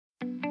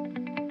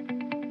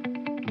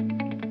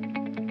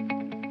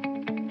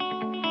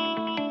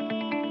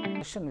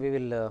We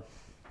will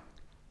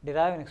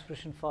derive an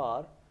expression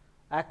for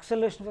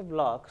acceleration of a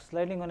block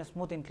sliding on a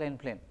smooth inclined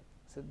plane.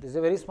 So, this is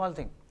a very small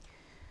thing,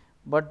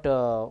 but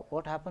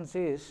what happens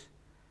is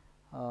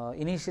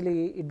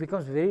initially it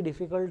becomes very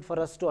difficult for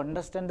us to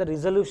understand the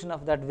resolution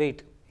of that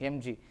weight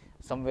mg.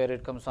 Somewhere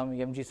it comes some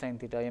mg sin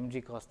theta,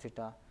 mg cos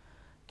theta.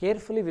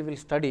 Carefully we will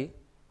study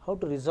how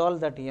to resolve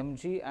that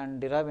mg and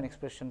derive an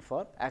expression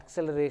for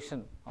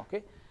acceleration.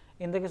 Okay.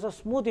 In the case of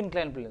smooth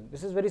inclined plane,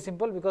 this is very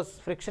simple because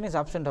friction is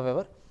absent.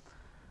 However,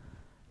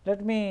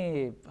 let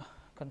me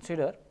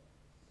consider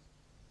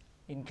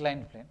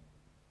inclined plane.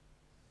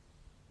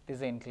 It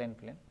is an inclined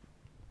plane.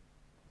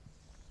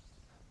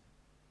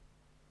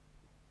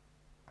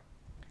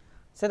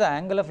 Say the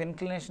angle of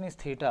inclination is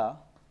theta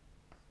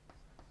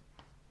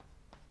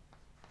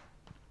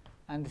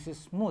and this is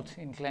smooth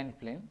inclined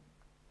plane.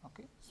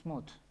 Okay,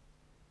 smooth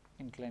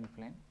inclined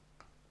plane.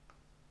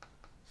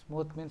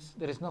 Smooth means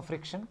there is no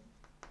friction,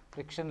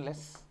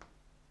 frictionless.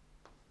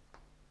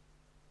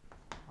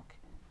 Okay.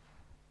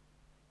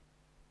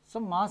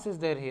 Some mass is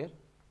there here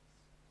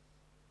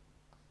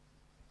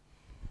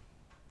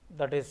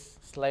that is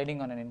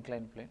sliding on an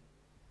inclined plane.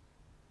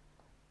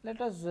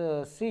 Let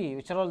us see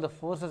which are all the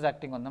forces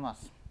acting on the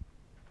mass.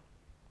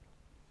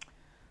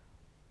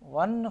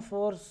 One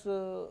force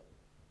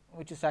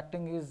which is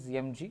acting is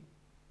mg.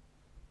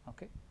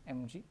 Okay,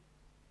 mg.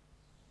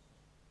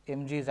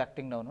 mg is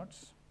acting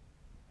downwards.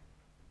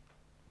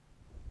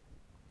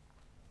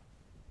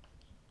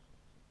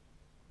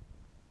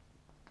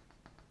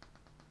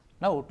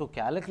 Now, to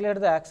calculate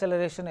the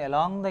acceleration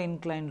along the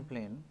inclined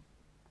plane,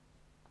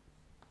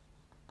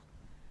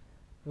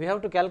 we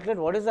have to calculate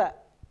what is the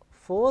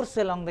force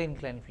along the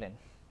inclined plane.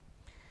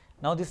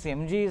 Now, this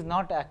mg is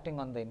not acting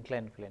on the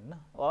inclined plane, no?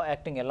 Or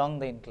acting along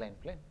the inclined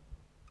plane.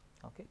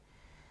 Okay.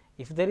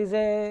 If there is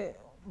a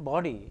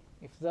body,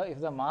 if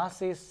the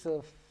mass is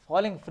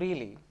falling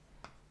freely,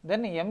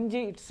 then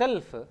mg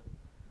itself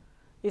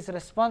is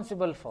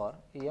responsible for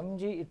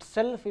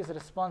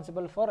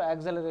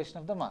acceleration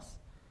of the mass.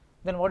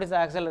 Then what is the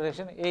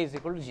acceleration? A is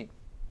equal to g,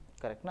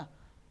 correct na?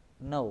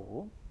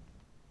 Now,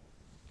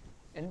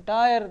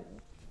 entire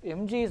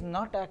mg is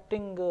not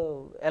acting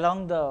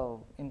along the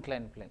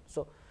inclined plane.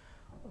 So,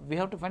 we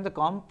have to find the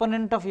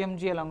component of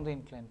mg along the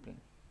inclined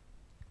plane,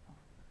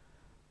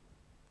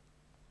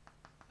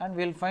 and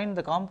we will find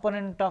the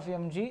component of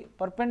mg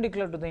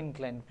perpendicular to the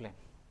inclined plane.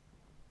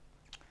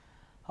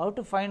 How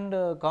to find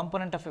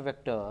component of a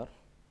vector?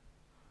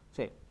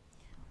 Say,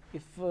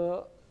 if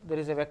there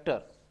is a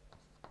vector,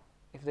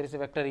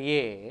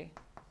 A,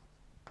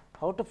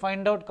 how to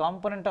find out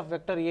component of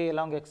vector A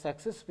along x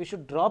axis? We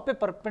should drop a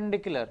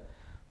perpendicular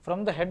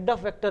from the head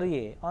of vector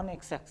A on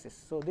x axis.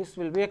 So, this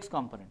will be x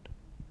component,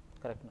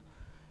 correct.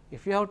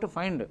 If you have to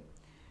find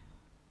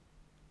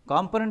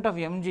component of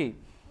mg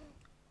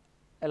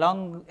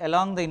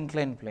along the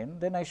inclined plane,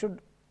 then I should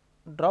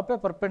drop a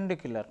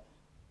perpendicular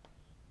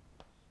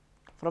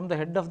from the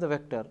head of the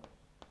vector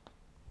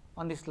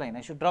on this line.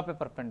 I should drop a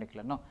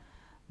perpendicular. Now,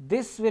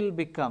 this will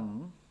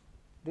become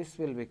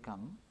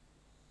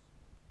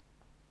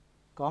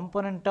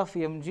component of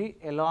mg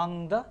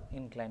along the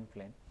inclined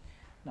plane.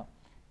 Now,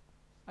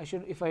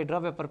 if I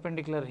drop a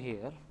perpendicular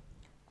here,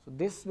 so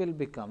this will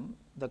become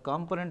the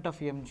component of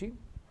mg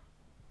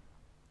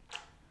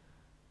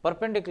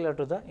perpendicular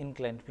to the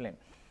inclined plane.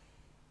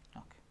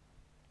 Okay.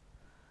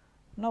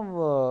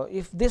 Now,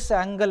 if this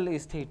angle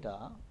is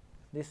theta,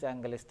 this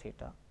angle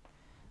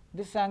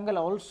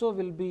also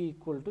will be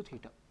equal to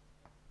theta.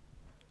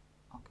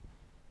 Okay.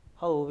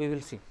 How? We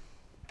will see.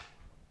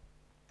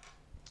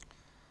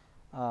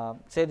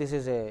 Say this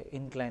is a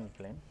inclined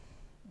plane,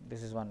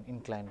 this is one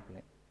inclined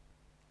plane,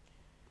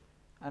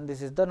 and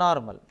this is the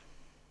normal.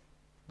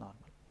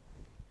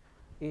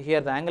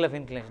 Here the angle of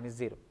inclination is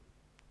 0.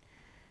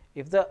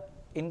 If the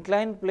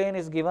inclined plane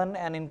is given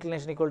an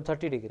inclination equal to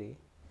 30 degree,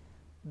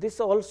 this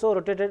also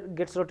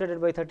gets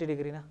rotated by 30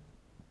 degree. Na?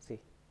 See,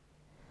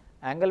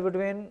 angle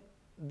between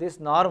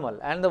this normal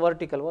and the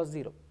vertical was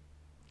 0.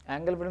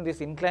 Angle between this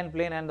inclined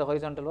plane and the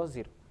horizontal was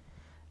 0.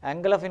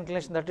 Angle of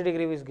inclination 30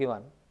 degree is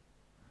given.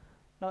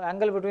 Now,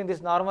 angle between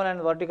this normal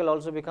and vertical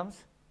also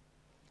becomes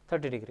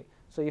 30 degree.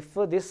 So, if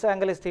this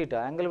angle is theta,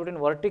 angle between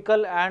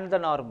vertical and the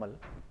normal,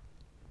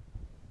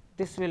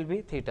 this will be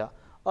theta.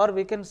 Or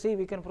we can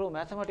prove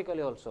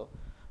mathematically also.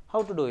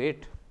 How to do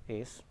it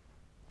is,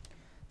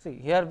 see,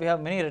 here we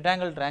have many right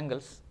angle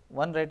triangles.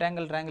 One right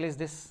angle triangle is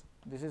this.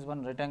 This is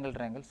one right angle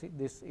triangle. See,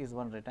 this is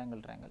one right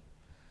angle triangle.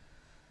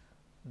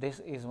 This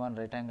is one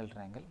right angle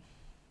triangle.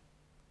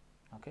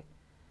 Okay.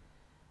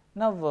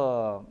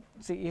 Now,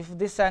 see, if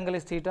this angle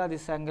is theta,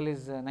 this angle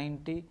is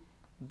 90,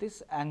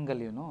 this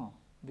angle,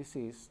 this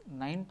is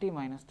 90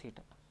 minus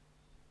theta.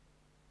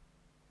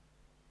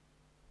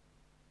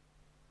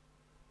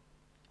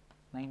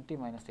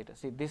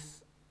 See,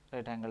 this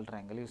right angle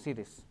triangle, you see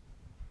this.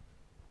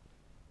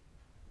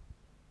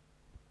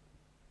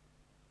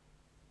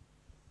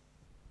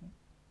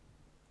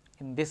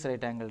 In this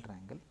right angle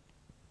triangle,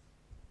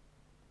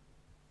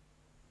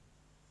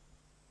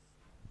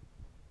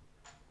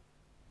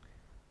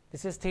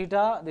 this is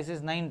theta, this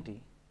is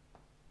 90,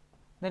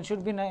 then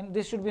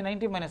this should be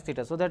 90 minus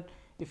theta. So that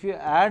if you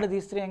add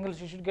these three angles,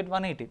 you should get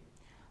 180.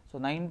 So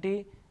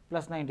 90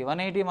 plus 90,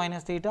 180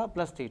 minus theta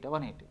plus theta,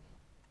 180.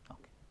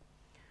 Okay.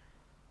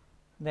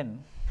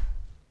 Then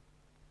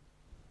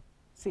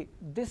see,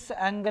 this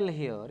angle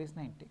here is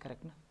 90,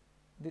 correct? Na?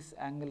 This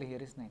angle here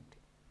is 90.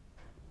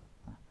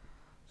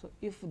 So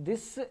if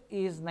this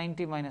is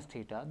 90 minus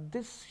theta,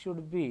 this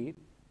should be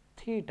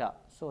theta,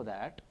 so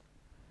that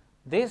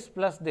this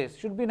plus this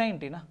should be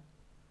 90, na?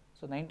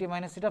 So 90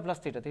 minus theta plus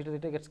theta,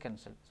 theta gets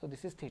cancelled. So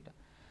this is theta.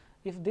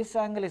 If this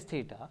angle is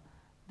theta,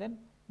 then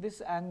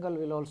this angle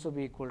will also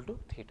be equal to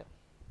theta.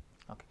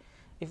 Okay.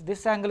 If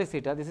this angle is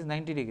theta, this is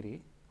 90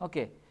 degree.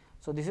 Okay.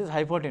 So this is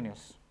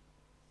hypotenuse.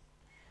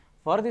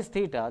 For this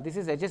theta, this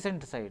is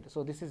adjacent side.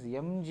 So this is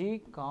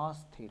mg cos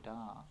theta.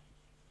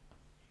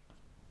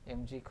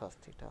 Mg cos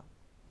theta.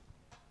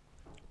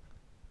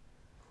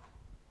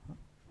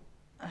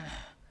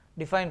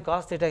 Define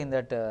cos theta in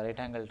that right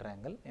angle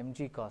triangle,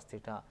 mg cos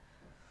theta,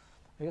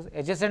 because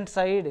adjacent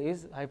side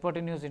is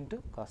hypotenuse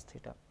into cos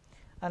theta,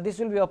 and this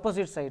will be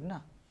opposite side,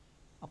 na?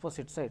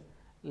 Opposite side.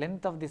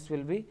 Length of this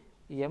will be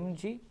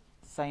mg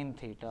sin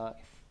theta.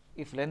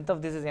 If length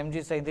of this is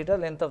mg sin theta,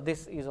 length of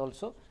this is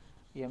also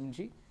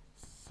mg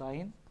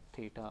sin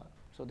theta.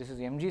 So this is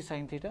mg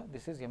sin theta,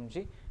 this is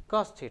mg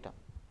cos theta.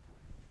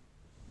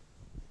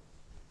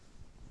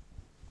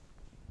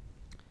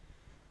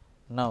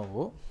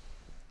 Now,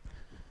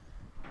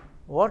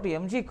 what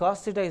mg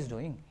cos theta is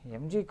doing?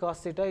 Mg cos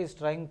theta is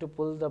trying to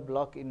pull the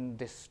block in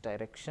this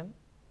direction,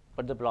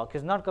 but the block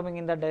is not coming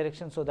in that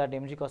direction, so that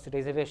mg cos theta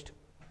is erased.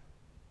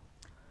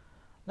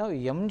 Now,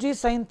 mg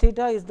sin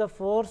theta is the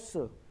force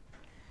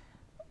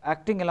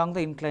acting along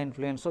the inclined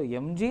plane. So,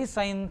 mg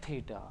sin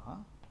theta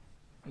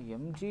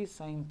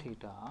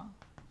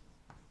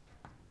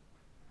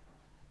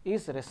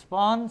is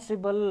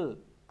responsible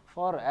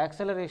for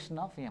acceleration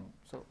of m.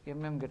 So,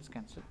 mm gets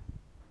cancelled,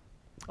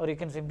 or you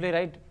can simply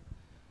write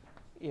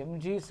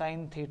mg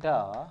sin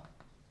theta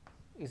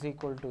is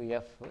equal to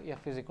f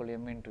is equal to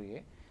m into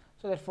a.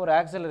 So, therefore,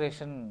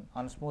 acceleration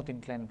on smooth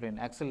inclined plane,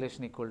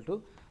 acceleration equal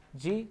to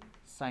g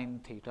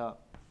sin theta.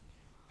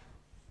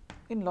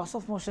 In loss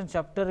of motion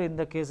chapter, in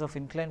the case of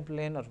inclined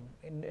plane, or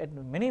at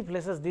many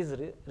places, this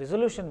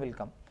resolution will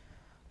come.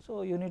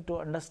 So, you need to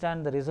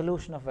understand the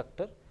resolution of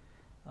vector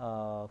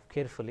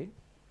carefully.